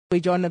We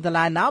join on the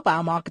line now by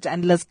our market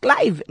analyst,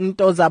 Clive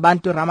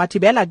Ntozabantu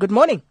Ramathibela. Good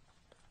morning.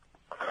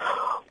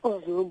 Hello!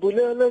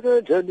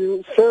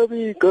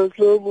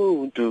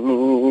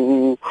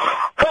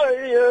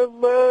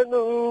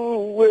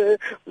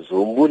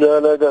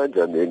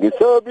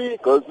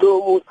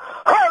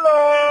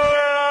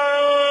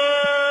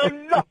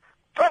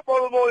 Top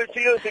of the morning to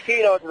you,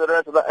 Sakina, to the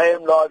rest of the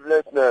AM Live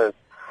listeners.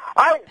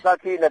 Hi,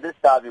 Sakina, this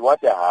Derby,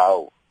 what the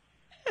hell?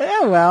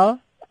 Yeah,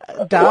 well,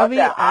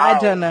 Derby, I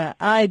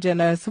don't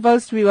know.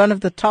 Supposed to be one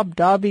of the top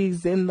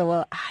derbies in the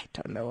world. I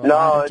don't know.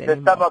 No, it's the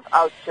stomach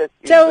outset.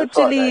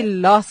 Totally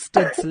lost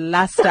its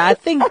luster. I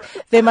think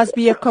there must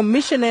be a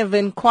commission of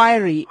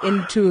inquiry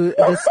into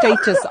the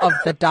status of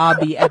the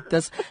derby at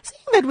this.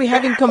 Seeing that we're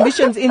having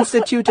commissions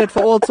instituted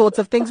for all sorts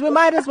of things, we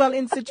might as well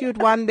institute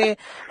one day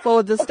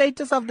for the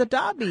status of the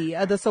derby,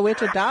 the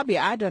Soweto derby.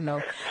 I don't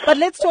know. But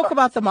let's talk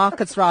about the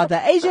markets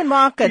rather. Asian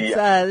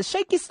markets,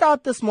 shaky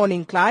start this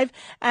morning, Clive,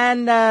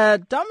 and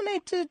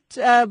dominated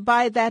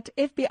by that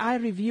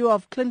FBI review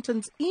of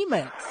Clinton's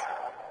emails.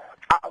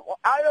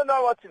 I don't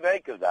know what to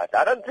make of that.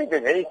 I don't think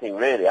there's anything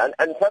really. And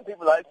some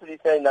people are actually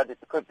saying that it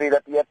could be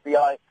that the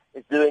FBI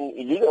is doing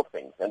illegal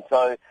things. And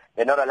so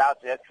they're not allowed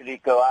to actually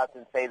go out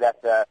and say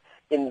that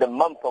in the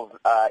month of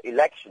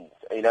elections,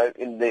 you know,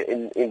 in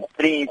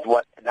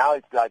now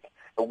it's like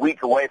a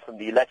week away from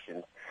the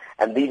elections,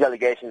 and these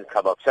allegations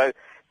come up. So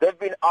they've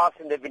been asked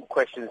and they've been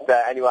questions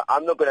there. Anyway,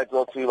 I'm not going to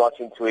dwell too much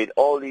into it.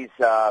 All these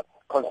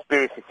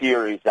conspiracy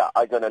theories that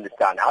I don't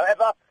understand.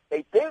 However,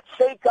 they did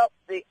shake up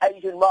the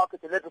Asian market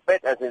a little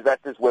bit as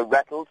investors were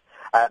rattled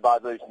by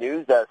those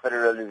news.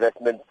 Federal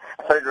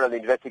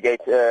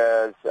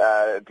Investigators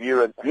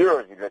Bureau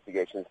of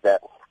Investigations there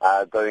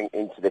going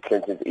into the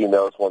Clinton's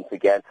emails once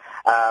again.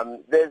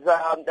 There's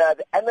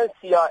the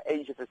MSCI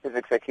Asia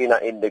Pacific Sakina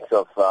Index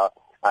of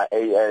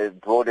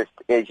broadest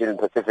Asian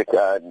Pacific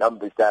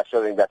numbers there,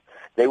 showing that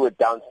they were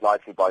down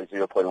slightly by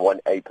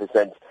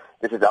 0.18%.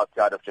 This is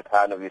outside of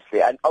Japan,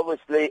 obviously, and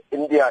obviously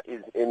India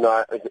is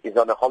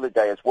on a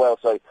holiday as well.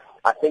 So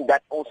I think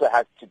that also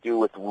has to do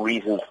with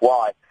reasons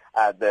why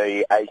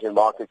the Asian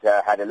market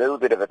had a little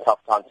bit of a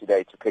tough time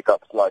today to pick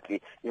up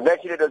slightly. You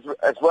mentioned it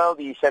as well,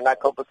 the Shanghai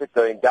Composite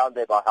going down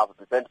there by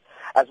 0.5%,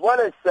 as well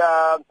as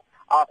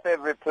our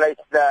favorite place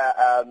there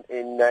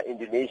in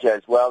Indonesia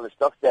as well. The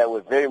stocks there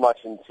were very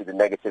much into the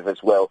negative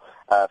as well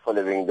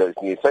following those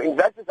news. So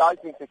investors, I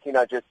think,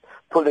 are just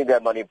pulling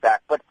their money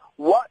back. But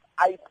what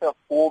a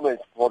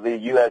performance for the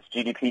U.S.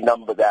 GDP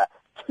number there,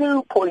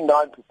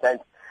 2.9%.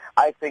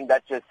 I think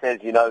that just says,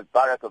 you know,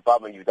 Barack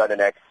Obama, you've done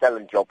an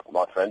excellent job,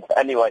 my friends.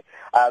 Anyway,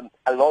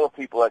 a lot of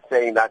people are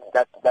saying that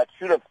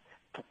should have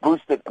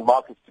boosted the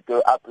markets to go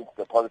up into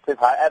the positive.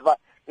 However,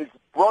 it's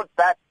brought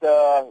back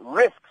the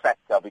risk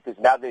factor because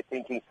now they're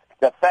thinking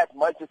the Fed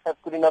might just have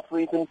good enough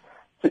reason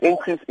to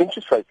increase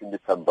interest rates in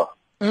December.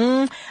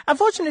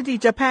 Unfortunately,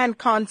 Japan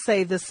can't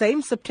say the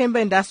same. September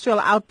industrial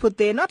output,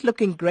 they're not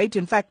looking great,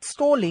 in fact,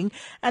 stalling,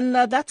 and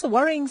that's a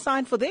worrying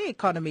sign for their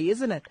economy,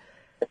 isn't it?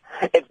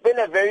 It's been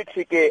a very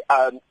tricky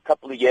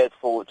couple of years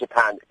for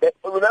Japan.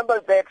 Remember,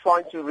 they're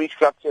trying to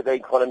restructure the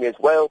economy as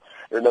well.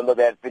 Remember,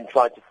 they've been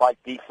trying to fight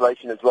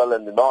deflation as well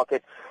in the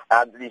market.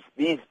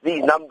 These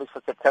numbers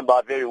for September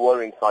are very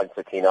worrying signs,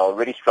 Sakina,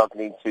 already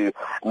struggling to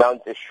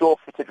mount a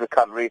sure-footed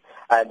recovery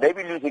and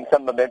maybe losing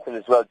some momentum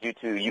as well due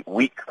to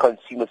weak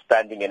consumer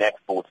spending and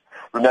exports.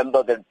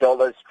 Remember, the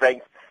dollar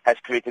strength has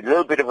created a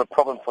little bit of a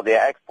problem for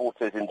their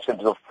exporters in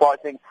terms of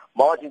pricing,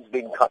 margins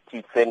being cut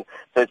too thin.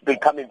 So it's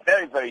becoming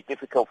very, very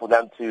difficult for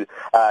them to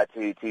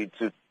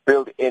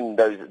build in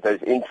those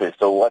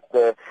interests, or what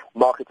the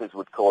marketers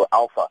would call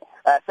alpha.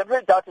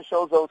 Separate data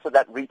shows also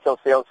that retail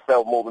sales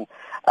fell more than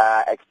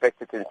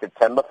expected in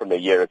September from a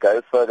year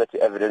ago, further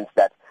to evidence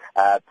that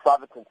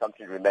private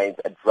consumption remains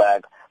a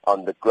drag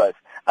on the growth.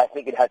 I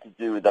think it had to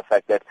do with the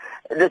fact that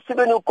the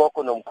Sibenu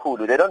Koko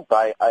Nomkulu, they don't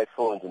buy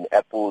iPhones and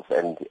Apples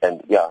and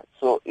yeah.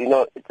 So, you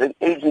know, it's an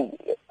Asian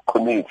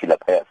community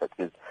like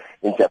is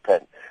in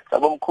Japan. So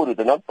Nomkulu,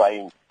 they're not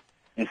buying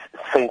these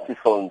fancy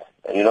phones,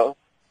 you know.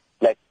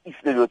 Like if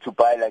they were to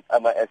buy like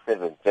my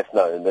S7 just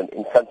now, and then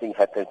something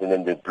happens and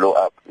then they blow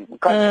up. We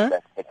can't have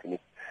that happening.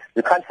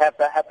 You can't have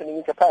that happening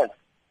in Japan.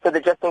 So they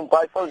just don't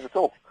buy phones at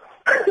all.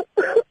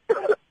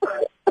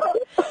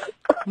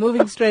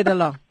 Moving straight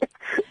along.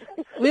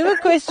 We have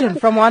a question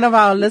from one of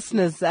our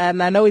listeners,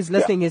 and I know he's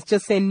listening. He's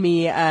just sent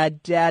me a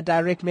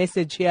direct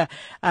message here,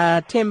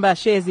 Temba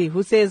Shezi,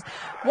 who says,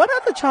 what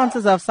are the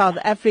chances of South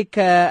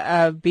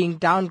Africa being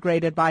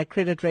downgraded by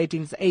credit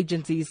ratings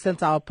agencies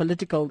since our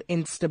political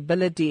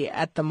instability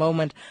at the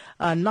moment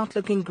not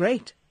looking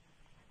great?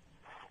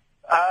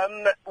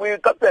 We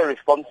got their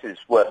responses.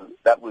 Well,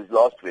 that was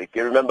last week.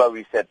 You remember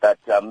we said that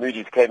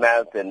Moody's came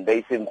out and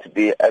they seem to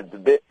be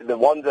the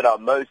ones that are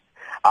most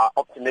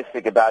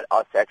optimistic about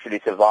us actually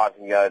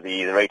surviving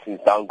the ratings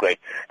downgrade.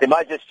 They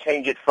might just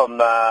change it from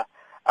the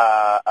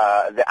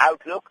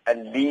outlook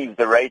and leave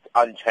the rate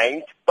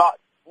unchanged. But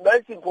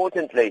most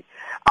importantly,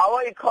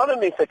 our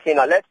economy,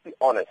 Sakina, let's be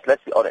honest.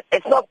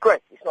 It's not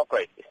great.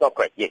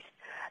 Yes.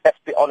 let's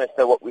be honest,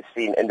 though, what we've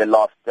seen in the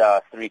last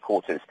 3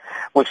 quarters.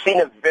 We've seen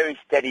a very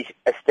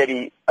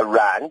steady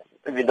rand,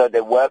 even though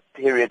there were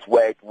periods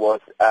where it was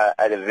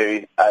at a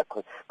very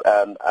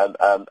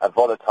a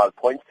volatile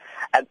point.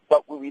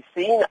 But we've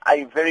seen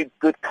a very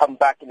good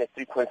comeback in the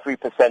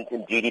 3.3%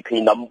 in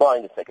GDP number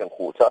in the second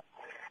quarter.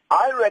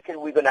 I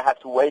reckon we're going to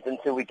have to wait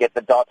until we get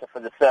the data for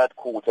the third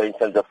quarter in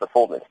terms of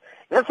performance.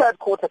 If the third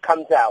quarter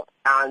comes out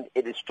and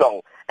it is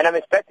strong, and I'm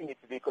expecting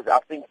it to be, because I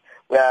think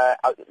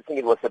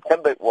it was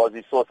September,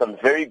 we saw some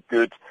very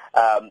good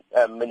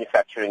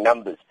manufacturing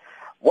numbers.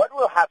 What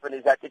will happen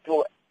is that it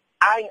will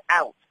iron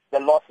out the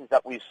losses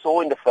that we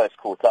saw in the first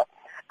quarter,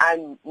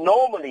 and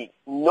normally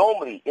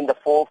in the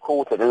fourth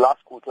quarter, the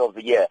last quarter of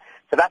the year,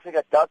 South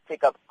Africa does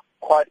pick up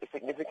quite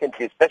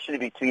significantly, especially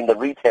between the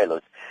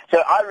retailers.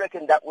 So I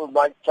reckon that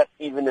might just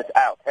even this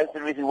out. Hence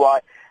the reason why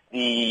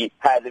we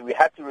had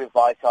to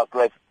revise our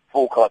growth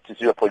forecast to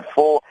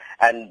 0.4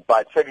 and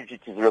by strategy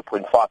to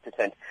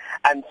 0.5%.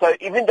 And so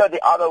even though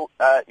the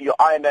other, your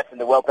IMF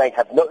and the World Bank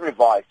have not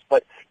revised,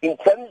 but in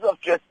terms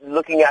of just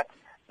looking at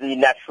the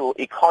natural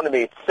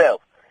economy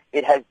itself,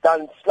 it has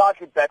done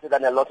slightly better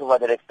than a lot of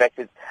us had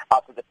expected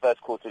after the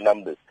first quarter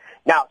numbers.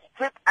 Now,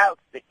 strip out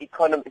the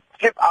economy,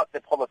 strip out the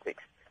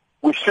politics.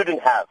 We shouldn't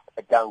have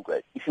a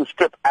downgrade if you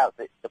strip out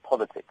the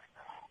politics.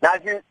 Now,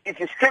 if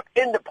you strip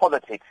in the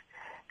politics,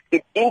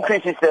 it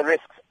increases the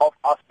risks of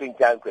us being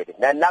downgraded.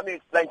 Now, let me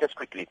explain just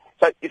quickly.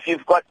 So if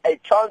you've got a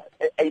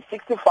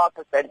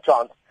 65%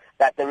 chance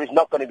that there is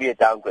not going to be a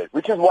downgrade,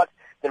 which is what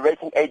the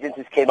rating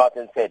agencies came out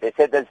and said. They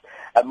said there's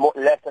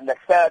less than a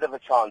third of a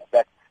chance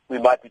that we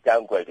might be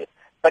downgraded.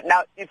 But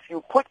now, if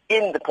you put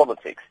in the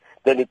politics,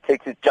 then it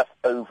takes it just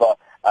over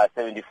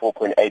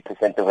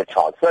 74.8% of a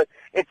chance. So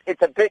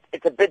it's a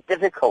bit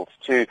difficult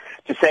to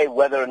say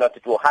whether or not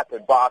it will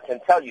happen. But I can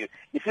tell you,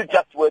 if you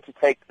just were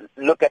to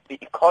look at the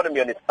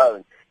economy on its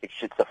own, it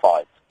should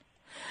suffice.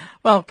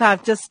 Well,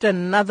 Clive, just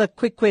another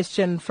quick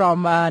question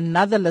from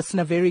another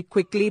listener very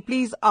quickly.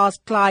 Please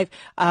ask Clive,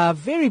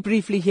 very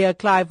briefly here,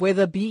 Clive,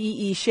 whether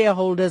BEE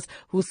shareholders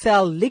who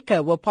sell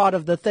liquor were part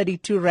of the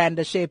 32 Rand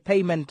a share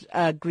payment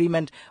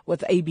agreement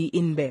with AB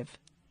InBev.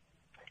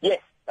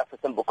 Yes, that's a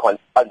simple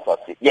answer.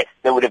 Yes,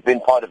 they would have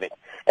been part of it,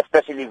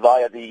 especially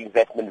via the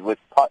investment with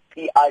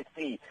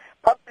PIC,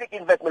 Public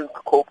Investment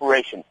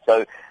Corporation.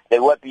 So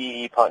there were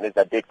BEE partners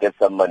that did get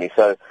some money.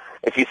 So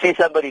if you see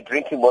somebody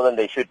drinking more than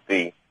they should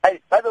be, hey,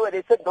 by the way,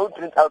 they said don't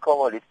drink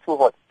alcohol, it's too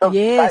hot. So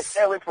yes.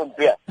 Stay away from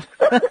beer.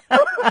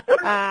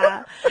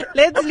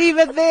 Let's leave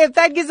it there.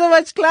 Thank you so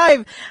much,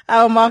 Clive.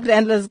 Our market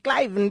analyst,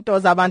 Clive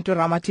Ntozabantu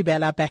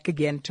Ramathibela, back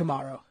again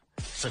tomorrow.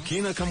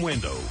 Sakina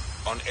Kamwendo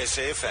on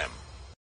SAfm.